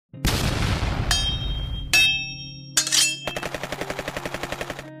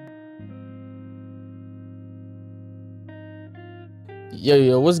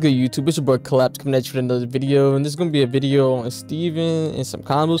Yo, what's good, YouTube? It's your boy Collapse coming at you with another video, and this is gonna be a video on Steven and some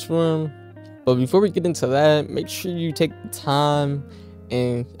combos from him. But before we get into that, make sure you take the time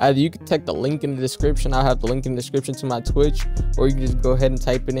and either you can check the link in the description. I'll have the link in the description to my Twitch, or you can just go ahead and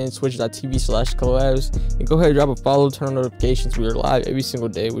type it in twitch.tv/collapse and go ahead and drop a follow, turn on notifications. We're live every single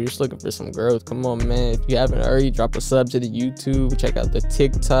day. We're just looking for some growth. Come on, man. If you haven't already, drop a sub to the YouTube, check out the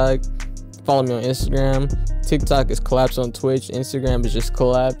TikTok. Follow me on Instagram. TikTok is Collapse on Twitch. Instagram is just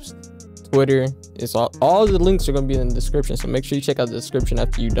Collapse. Twitter is all the links are gonna be in the description. So make sure you check out the description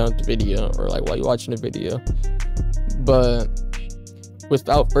after you're done with the video, or like while you're watching the video. But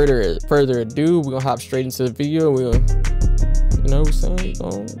without further ado, we're gonna hop straight into the video. We'll, you know what I'm saying?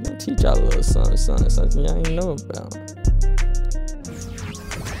 We're gonna teach y'all a little something y'all ain't know about.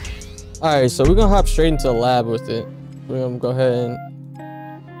 Alright, so we're gonna hop straight into the lab with it. We're gonna go ahead and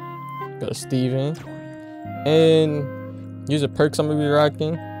go to Steven and use the perks I'm gonna be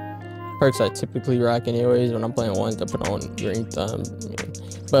rocking. Perks I typically rock anyways. When I'm playing ones, I put on green thumb.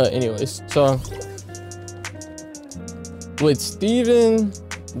 But anyways, so with Steven,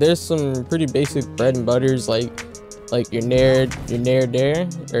 there's some pretty basic bread and butters like your nair there,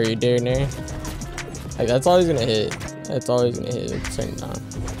 or your dare nair. Like that's always gonna hit. That's always gonna hit at the same time.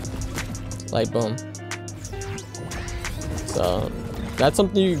 Like boom. So that's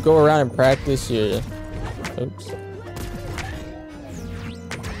something you can go around and practice your. Oops.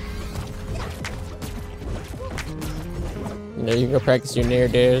 You know, you can go practice your nair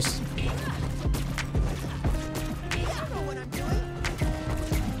dares.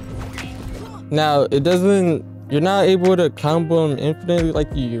 Now, it doesn't. You're not able to combo them infinitely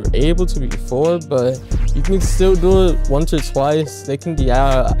like you were able to before, but you can still do it once or twice. They can DI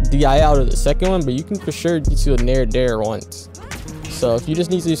out of the second one, but you can for sure get you a nair dare once. So if you just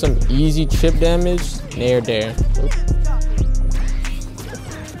need to do some easy chip damage, nair dare. Oops.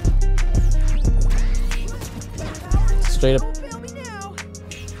 Straight up.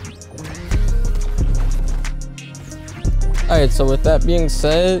 Alright, so with that being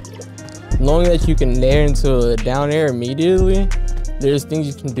said, knowing that you can nair into a down air immediately, there's things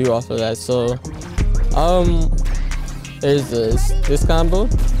you can do off of that. So there's this combo.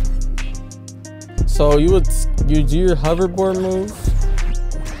 So you do your hoverboard move,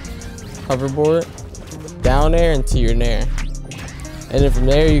 down air into your nair, and then from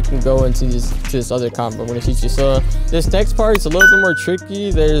there you can go into this other combo I'm gonna teach you. So this next part is a little bit more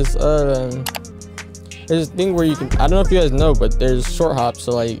tricky. There's a thing where you can, I don't know if you guys know, but there's short hop.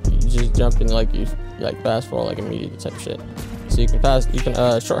 So like you just jump in, like you like fast forward like immediate type shit. So you can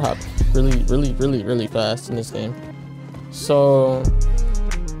short hop really fast in this game. So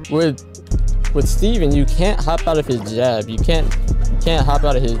with Steven, you can't hop out of his jab. You can't hop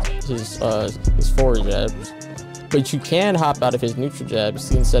out of his forward jabs, but you can hop out of his neutral jabs.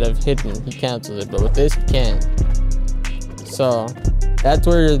 See, instead of hitting, he cancels it. But with this, you can't. So that's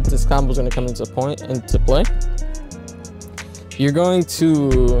where this combo is going to come into play. You're going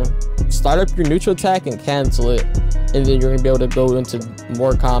to start up your neutral attack and cancel it, and then you're going to be able to go into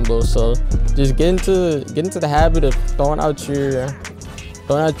more combos. So just get into the habit of throwing out your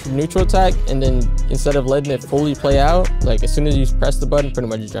neutral attack, and then instead of letting it fully play out, like as soon as you press the button, pretty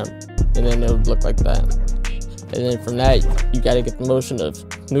much jump, and then it'll look like that. And then from that, you got to get the motion of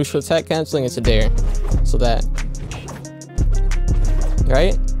neutral attack canceling into dare. So that,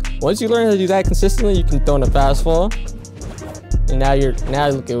 right? Once you learn how to do that consistently, you can throw in a fast fall, and now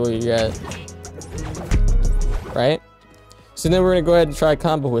look at where you're at, right? So then we're gonna go ahead and try a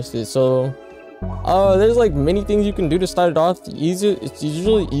combo with it. So there's like many things you can do to start it off. It's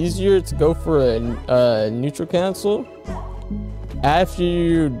usually easier to go for a neutral cancel after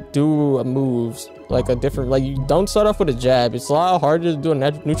you do a move, like a different, like you don't start off with a jab. It's a lot harder to do a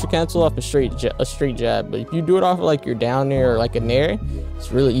neutral cancel off a straight jab, but if you do it off of like your down air or like a nair,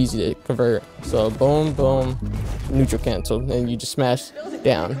 it's really easy to convert. So boom, boom, neutral cancel, and you just smash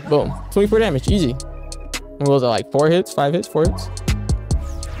down, boom, 24 damage, easy. And what was it, like 4 hits, 5 hits, 4 hits?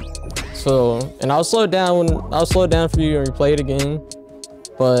 So, and I'll slow it down for you and replay it again.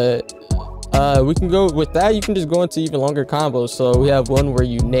 But we can go with that. You can just go into even longer combos. So we have one where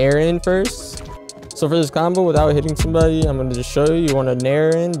you nair in first. So for this combo, without hitting somebody, I'm gonna just show you. You want to nair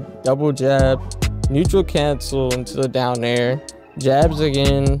in, double jab, neutral cancel into the down air, jabs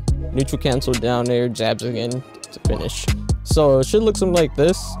again, neutral cancel down air, jabs again to finish. So it should look something like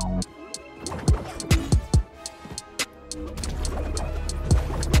this.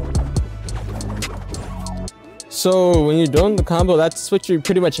 So when you're doing the combo, that's what you're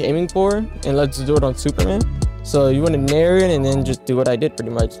pretty much aiming for, and let's do it on Superman. So you want to nair in and then just do what I did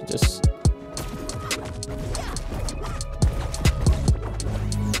pretty much, just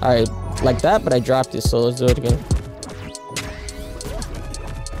Alright, like that, but I dropped it, so let's do it again.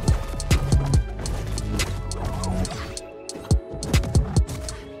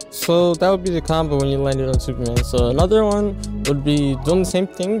 So that would be the combo when you landed on Superman. So another one would be doing the same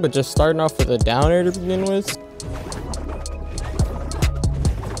thing, but just starting off with a down air to begin with.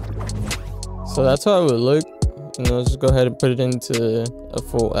 So that's how it would look. And let's just go ahead and put it into a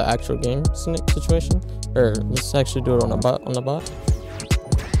full actual game situation. Or let's actually do it on the bot.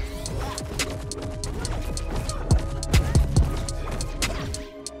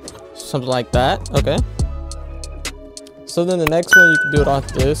 Something like that. Okay. So then the next one, you can do it off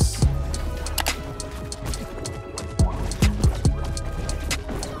this.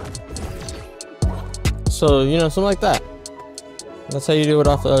 So, you know, something like that. That's how you do it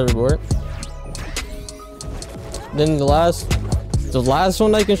off the other board. Then the last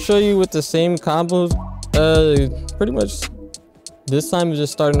one I can show you with the same combos, pretty much this time is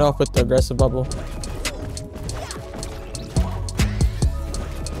just starting off with the aggressive bubble.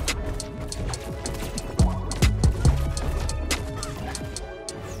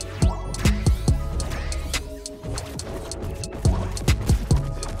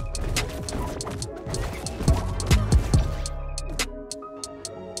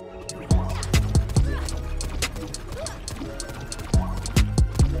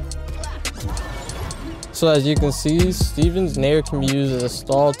 So as you can see, Steven's Nair can be used as a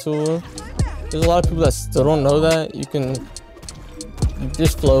stall tool. There's a lot of people that still don't know that. You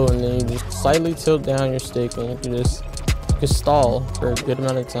just flow and then you just slightly tilt down your stick and you can just stall for a good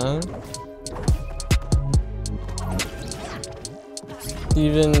amount of time.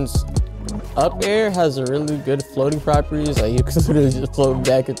 Steven's up air has a really good floating properties. Like you can literally just float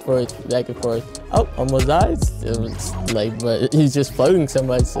back and forth, back and forth. Oh, almost died. It was like, but he's just floating so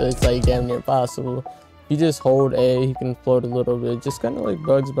much, so it's like damn near impossible. You just hold A, he can float a little bit, just kind of like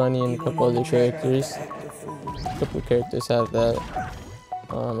Bugs Bunny and a couple other characters. A couple of characters have that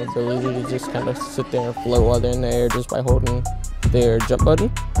ability to just kind of sit there and float while they're in the air just by holding their jump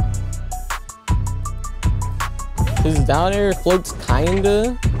button. His down air floats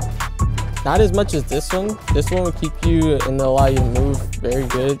kinda, not as much as this one. This one will keep you and allow you to move very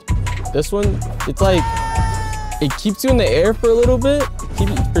good. This one, it's like, it keeps you in the air for a little bit.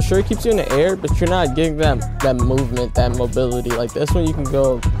 For sure keeps you in the air, but you're not getting that movement, that mobility. Like this one, you can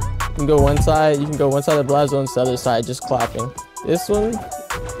go one side, of the blast zone to the other side, just clapping. This one,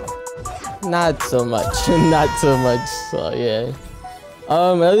 not so much, not so much. So yeah.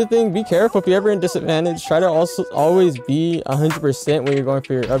 Another thing, be careful if you're ever in disadvantage. Try to also always be 100% when you're going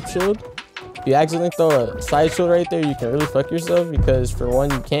for your up shield. If you accidentally throw a side shield right there, you can really fuck yourself because for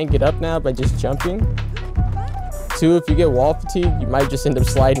one, you can't get up now by just jumping. Two, if you get wall fatigue, you might just end up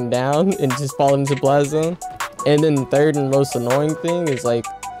sliding down and just fall into blast zone. And then the third and most annoying thing is like,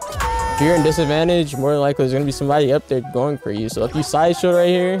 if you're in disadvantage, more than likely there's gonna be somebody up there going for you. So if you side shield right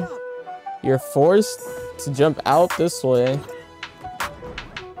here, you're forced to jump out this way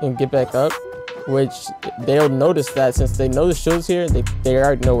and get back up, which they'll notice that since they know the shield's here, they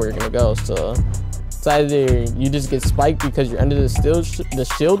already know where you're gonna go. So it's either you just get spiked because you're under the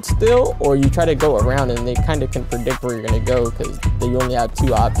shield still, or you try to go around and they kind of can predict where you're gonna go because you only have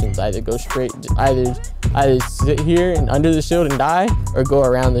two options: either go straight, either sit here and under the shield and die, or go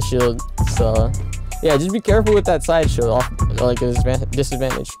around the shield. So yeah, just be careful with that side shield off like a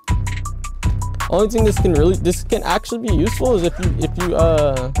disadvantage. Only thing this can actually be useful is if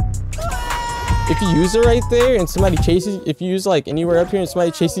you use it right there and somebody chases, if you use like anywhere up here and somebody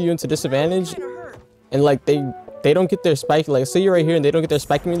chases you into disadvantage. And like they don't get their spike, like say you're right here and they don't get their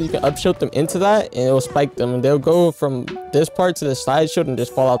spike immediately, you can up shield them into that and it will spike them and they'll go from this part to the side shield and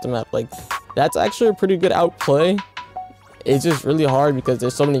just fall out the map. Like that's actually a pretty good outplay. It's just really hard because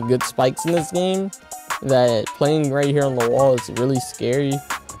there's so many good spikes in this game that playing right here on the wall is really scary.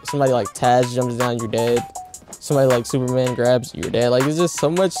 Somebody like Taz jumps down, you're dead. Somebody like Superman grabs, you're dead. Like it's just so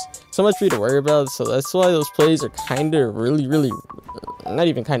much for you to worry about. So that's why those plays are kind of really, not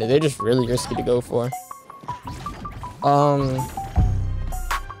even kind of, they're just really risky to go for.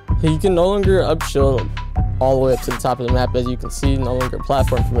 He can no longer up shield all the way up to the top of the map, as you can see, no longer a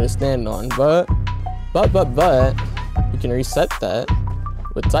platform for me to stand on. But you can reset that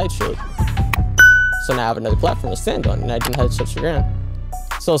with side shield. So now I have another platform to stand on, and I didn't have to touch the ground.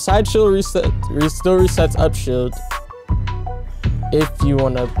 So side shield still resets up shield if you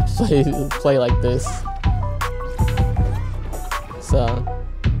want to play like this. So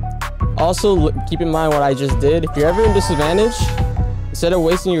also keep in mind what I just did. If you're ever in disadvantage, instead of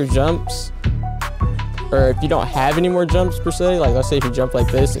wasting your jumps, or if you don't have any more jumps per se, like let's say if you jump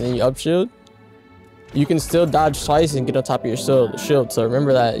like this and then you up shield, you can still dodge twice and get on top of your shield. So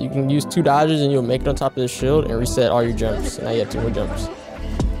remember that. You can use 2 dodges and you'll make it on top of the shield and reset all your jumps. And now you have 2 more jumps.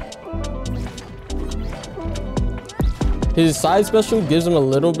 His side special gives him a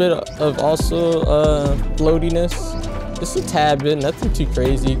little bit of also floatiness. Just a tad bit, nothing too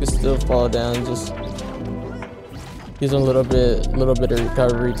crazy. You can still fall down. Just gives him a little bit of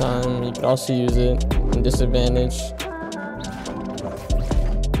recovery time. You can also use it in disadvantage.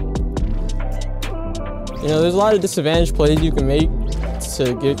 You know, there's a lot of disadvantage plays you can make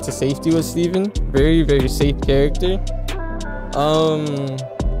to get to safety with Steven. Very, very safe character.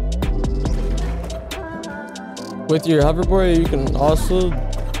 With your hoverboard, you can also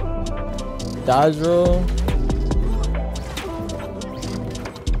dodge roll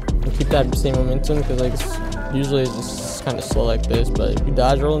and keep that same momentum, because like usually it's just kind of slow like this, but if you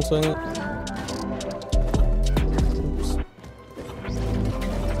dodge roll and swing it,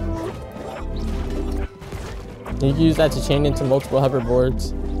 you can use that to chain into multiple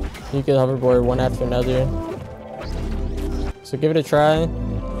hoverboards. You can hoverboard one after another. So give it a try.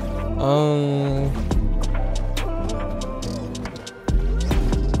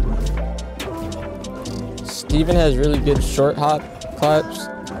 Steven has really good short hop claps.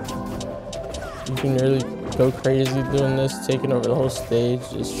 You can really go crazy doing this, taking over the whole stage,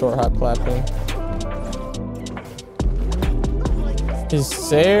 just short hop clapping. His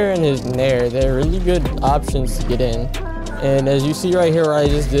Sair and his Nair, they're really good options to get in. And as you see right here what I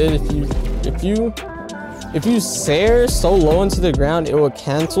just did, if you Sair so low into the ground, it will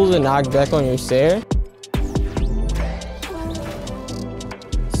cancel the knockback on your Sair.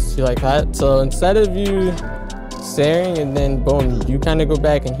 See, like that. So instead of you Sairing and then boom, you kind of go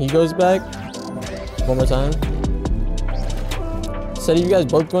back and he goes back. One more time. Instead of you guys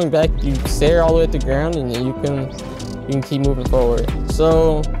both going back, you Sair all the way at the ground and then you can keep moving forward.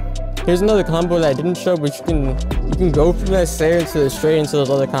 So here's another combo that I didn't show, but you can go from that Sair straight into those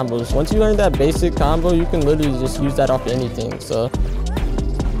other combos. Once you learn that basic combo, you can literally just use that off anything. So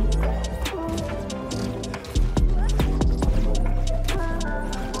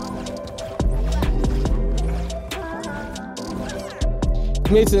if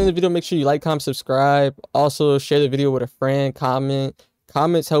you made it to the end of the video, make sure you like, comment, subscribe. Also share the video with a friend, comment.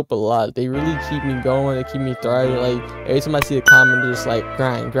 Comments help a lot. They really keep me going. They keep me thriving. Like every time I see a comment, just like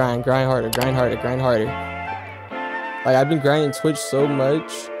grind harder, grind harder. Like I've been grinding Twitch so much,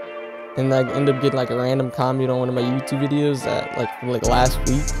 and like end up getting like a random comment on one of my YouTube videos that like last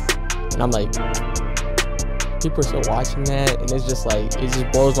week, and I'm like, people are still watching that, and it's just like it just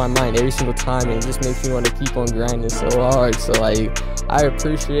blows my mind every single time, and it just makes me want to keep on grinding so hard. So like I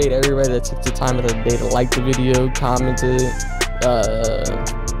appreciate everybody that took the time of the day to like the video, commented,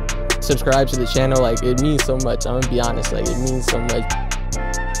 subscribe to the channel. Like it means so much. I'm gonna be honest, like it means so much.